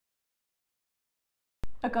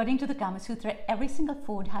According to the Kama Sutra, every single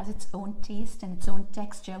food has its own taste and its own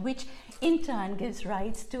texture, which in turn gives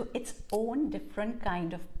rise to its own different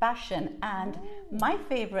kind of passion. And my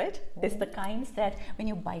favorite is the kinds that when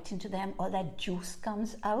you bite into them, all that juice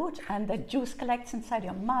comes out and the juice collects inside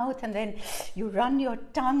your mouth, and then you run your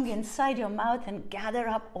tongue inside your mouth and gather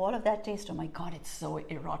up all of that taste. Oh my God, it's so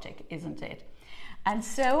erotic, isn't it? And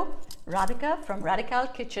so Radhika from Radical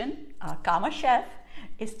Kitchen, our Kama chef,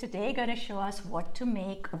 is today going to show us what to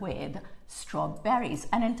make with strawberries,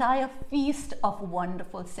 an entire feast of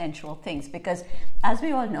wonderful sensual things, because as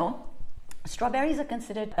we all know, strawberries are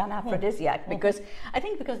considered an aphrodisiac because I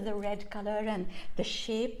think because of the red color and the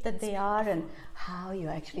shape that they are and how you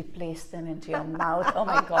actually place them into your mouth. Oh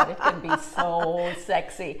my God, it can be so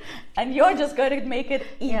sexy. And you're just going to make it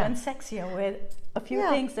even sexier with a few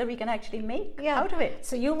things that we can actually make out of it.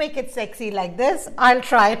 So you make it sexy like this. I'll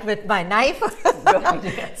try it with my knife.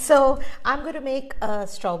 So I'm going to make a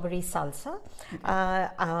strawberry salsa.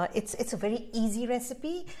 It's a very easy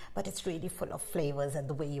recipe, but it's really full of flavors, and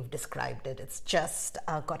the way you've described it, it's just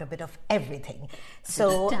got a bit of everything.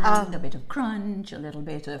 So a bit of crunch, a little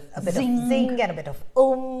bit of zing and a bit of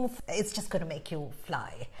oomph. It's just going to make you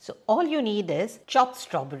fly. So all you need is chopped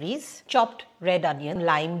strawberries, chopped red onion,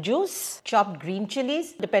 lime juice, chopped green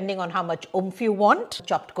chilies, depending on how much oomph you want,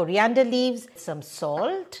 chopped coriander leaves, some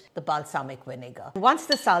salt, the balsamic vinegar. Once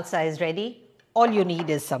the salsa is ready, all you need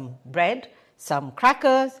is some bread, some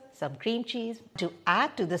crackers, some cream cheese. To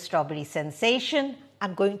add to the strawberry sensation,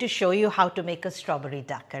 I'm going to show you how to make a strawberry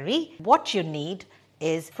daiquiri. What you need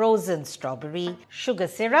is frozen strawberry, sugar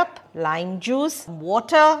syrup, lime juice,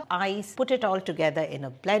 water, ice. Put it all together in a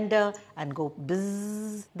blender and go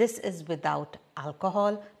bzzz. This is without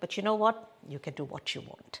alcohol, but you know what? You can do what you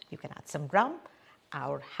want. You can add some rum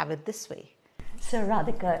or have it this way. So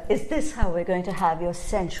Radhika, is this how we're going to have your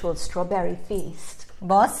sensual strawberry feast?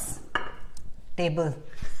 Boss, table,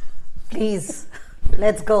 please,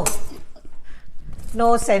 let's go.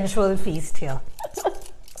 No sensual feast here.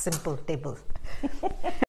 Simple table.